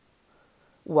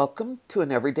Welcome to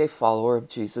an everyday follower of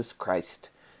Jesus Christ.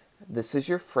 This is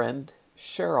your friend,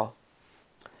 Cheryl.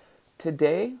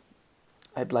 Today,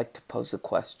 I'd like to pose a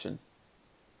question.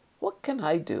 What can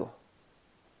I do?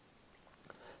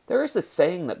 There is a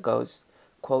saying that goes,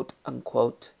 quote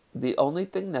unquote, the only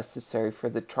thing necessary for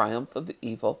the triumph of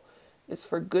evil is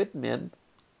for good men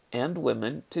and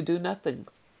women to do nothing.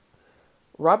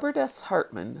 Robert S.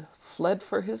 Hartman fled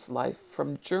for his life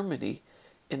from Germany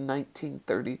in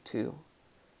 1932.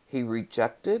 He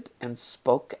rejected and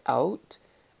spoke out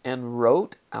and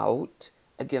wrote out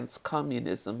against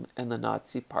communism and the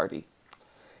Nazi Party.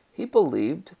 He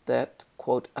believed that,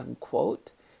 quote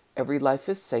unquote, every life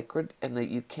is sacred and that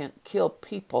you can't kill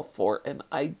people for an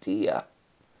idea.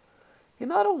 He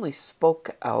not only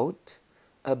spoke out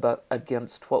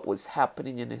against what was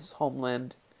happening in his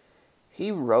homeland, he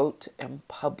wrote and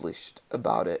published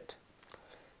about it.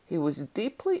 He was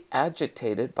deeply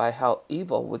agitated by how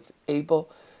evil was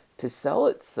able to sell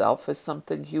itself as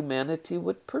something humanity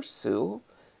would pursue,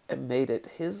 and made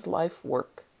it his life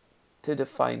work to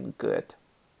define good.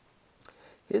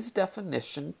 His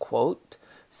definition, quote,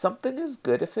 something is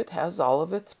good if it has all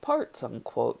of its parts,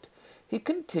 unquote. He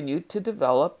continued to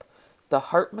develop the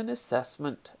Hartman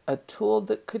Assessment, a tool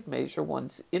that could measure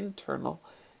one's internal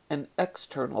and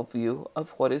external view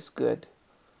of what is good.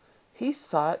 He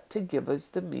sought to give us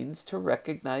the means to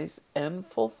recognize and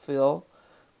fulfill,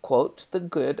 quote, the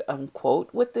good,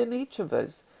 unquote, within each of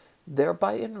us,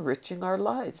 thereby enriching our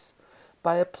lives.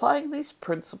 By applying these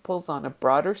principles on a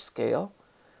broader scale,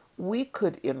 we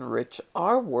could enrich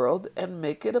our world and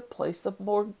make it a place of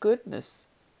more goodness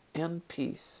and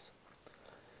peace.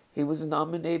 He was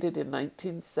nominated in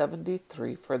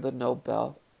 1973 for the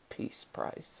Nobel Peace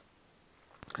Prize.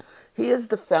 He is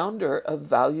the founder of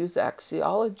Values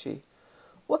Axiology.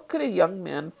 What could a young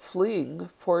man fleeing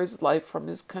for his life from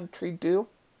his country do?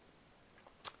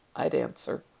 I'd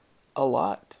answer, a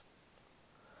lot.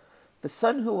 The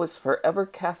Son who was forever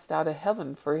cast out of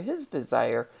heaven for his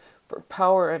desire for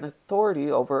power and authority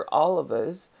over all of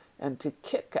us and to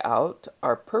kick out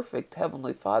our perfect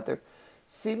Heavenly Father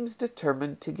seems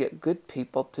determined to get good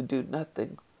people to do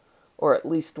nothing, or at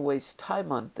least waste time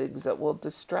on things that will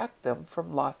distract them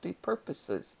from lofty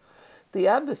purposes. The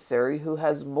adversary, who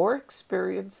has more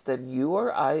experience than you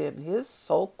or I in his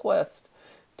sole quest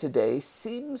today,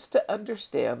 seems to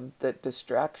understand that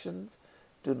distractions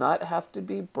do not have to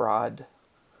be broad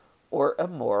or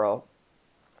immoral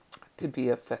to be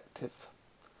effective.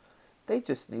 They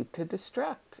just need to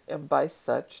distract, and by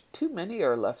such, too many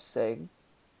are left saying,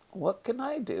 what can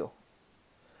I do?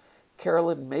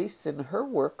 Carolyn Mace, in her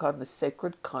work on the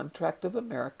Sacred Contract of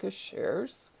America,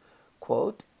 shares,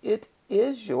 quote, it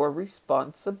is your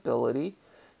responsibility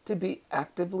to be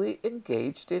actively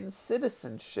engaged in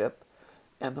citizenship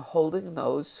and holding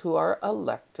those who are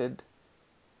elected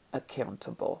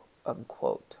accountable,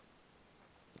 unquote.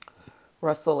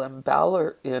 Russell M.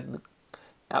 Ballard in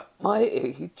At My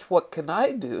Age, What Can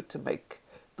I Do to Make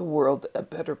the World a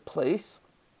Better Place?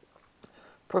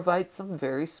 Provides some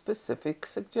very specific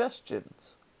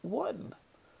suggestions. 1.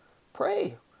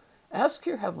 Pray. Ask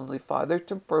your Heavenly Father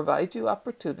to provide you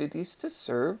opportunities to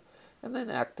serve, and then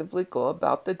actively go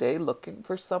about the day looking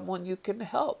for someone you can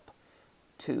help.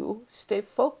 2. Stay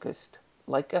focused,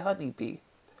 like a honeybee.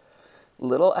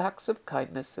 Little acts of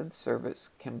kindness and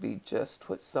service can be just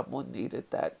what someone needed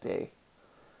that day.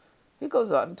 He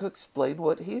goes on to explain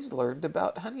what he's learned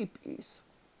about honeybees.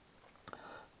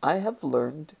 I have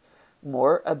learned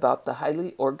more about the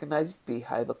highly organized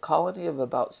beehive, a colony of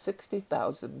about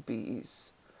 60,000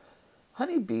 bees.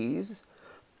 Honeybees,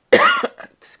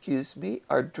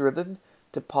 are driven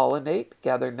to pollinate,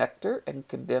 gather nectar, and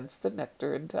condense the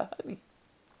nectar into honey.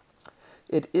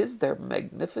 It is their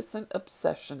magnificent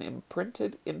obsession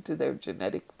imprinted into their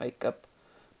genetic makeup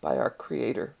by our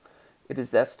Creator. It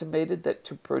is estimated that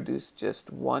to produce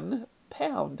just 1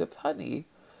 pound of honey,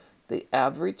 the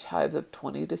average hive of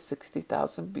 20 to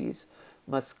 60,000 bees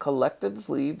must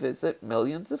collectively visit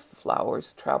millions of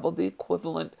flowers, travel the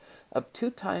equivalent of 2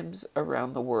 times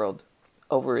around the world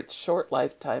over its short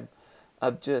lifetime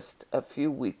of just a few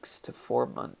weeks to 4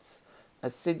 months. A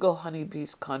single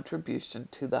honeybee's contribution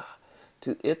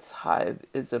to its hive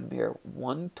is a mere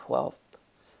 1/12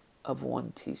 of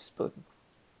 1 teaspoon.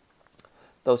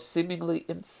 Though seemingly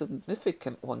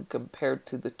insignificant when compared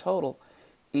to the total,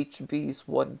 each bee's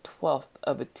 1/12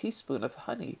 of a teaspoon of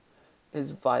honey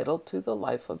is vital to the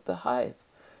life of the hive.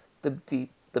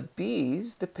 The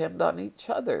bees depend on each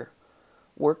other.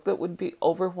 Work that would be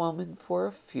overwhelming for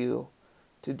a few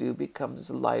to do becomes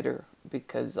lighter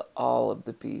because all of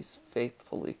the bees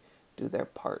faithfully do their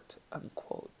part,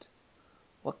 unquote.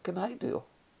 What can I do?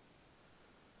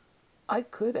 I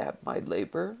could add my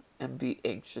labor and be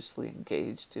anxiously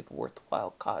engaged in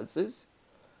worthwhile causes.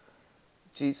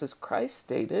 Jesus Christ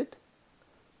stated,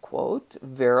 quote,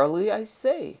 "Verily I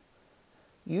say,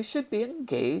 you should be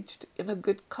engaged in a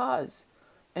good cause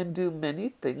and do many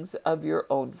things of your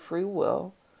own free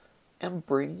will and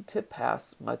bring to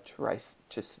pass much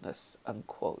righteousness,"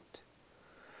 unquote.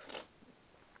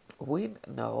 We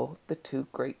know the two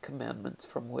great commandments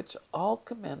from which all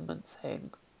commandments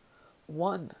hang.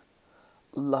 1.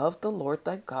 Love the Lord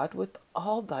thy God with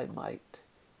all thy might,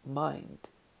 mind,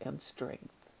 and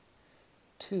strength.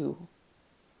 2.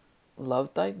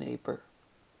 Love thy neighbor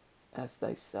as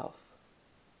thyself.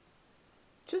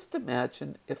 Just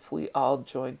imagine if we all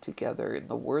joined together in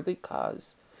the worthy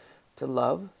cause to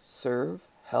love, serve,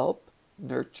 help,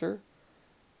 nurture,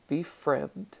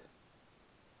 befriend.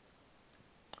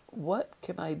 What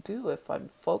can I do if I'm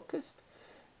focused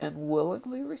and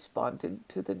willingly responding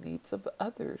to the needs of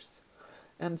others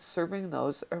and serving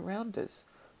those around us,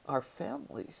 our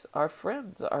families, our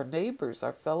friends, our neighbors,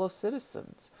 our fellow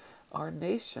citizens, our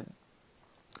nation?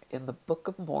 In the Book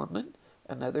of Mormon,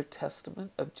 another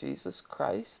testament of Jesus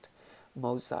Christ,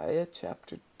 Mosiah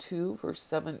chapter 2, verse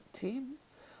 17,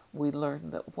 we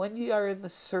learn that when ye are in the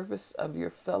service of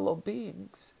your fellow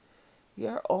beings, ye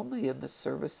are only in the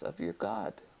service of your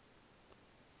God.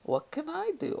 What can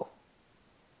I do?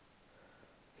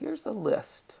 Here's a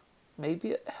list.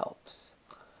 Maybe it helps.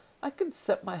 I can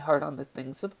set my heart on the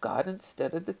things of God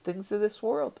instead of the things of this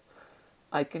world.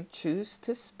 I can choose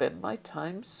to spend my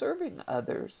time serving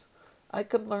others. I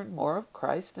can learn more of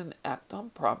Christ and act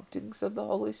on promptings of the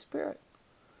Holy Spirit.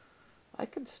 I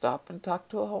can stop and talk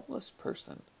to a homeless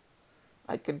person.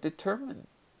 I can determine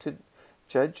to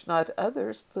judge not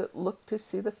others, but look to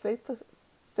see the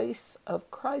face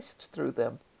of Christ through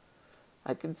them.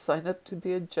 I can sign up to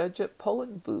be a judge at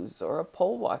polling booths or a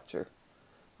poll watcher.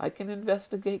 I can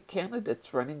investigate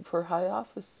candidates running for high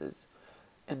offices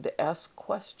and to ask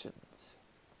questions.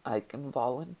 I can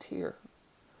volunteer.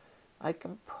 I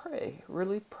can pray,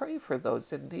 really pray for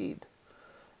those in need.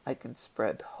 I can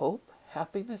spread hope,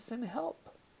 happiness, and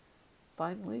help.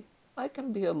 Finally, I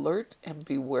can be alert and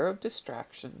beware of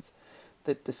distractions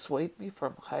that dissuade me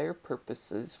from higher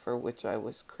purposes for which I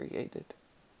was created.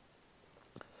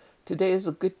 Today is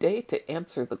a good day to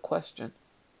answer the question,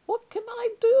 what can I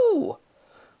do?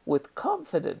 With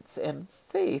confidence and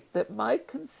faith that my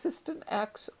consistent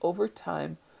acts over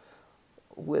time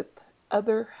with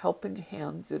other helping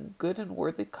hands in good and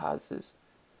worthy causes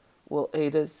will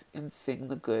aid us in seeing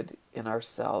the good in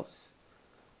ourselves,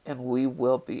 and we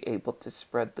will be able to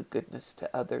spread the goodness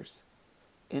to others.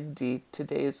 Indeed,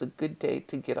 today is a good day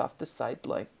to get off the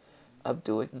sideline of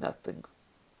doing nothing.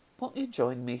 Won't you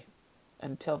join me?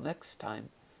 Until next time,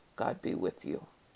 God be with you.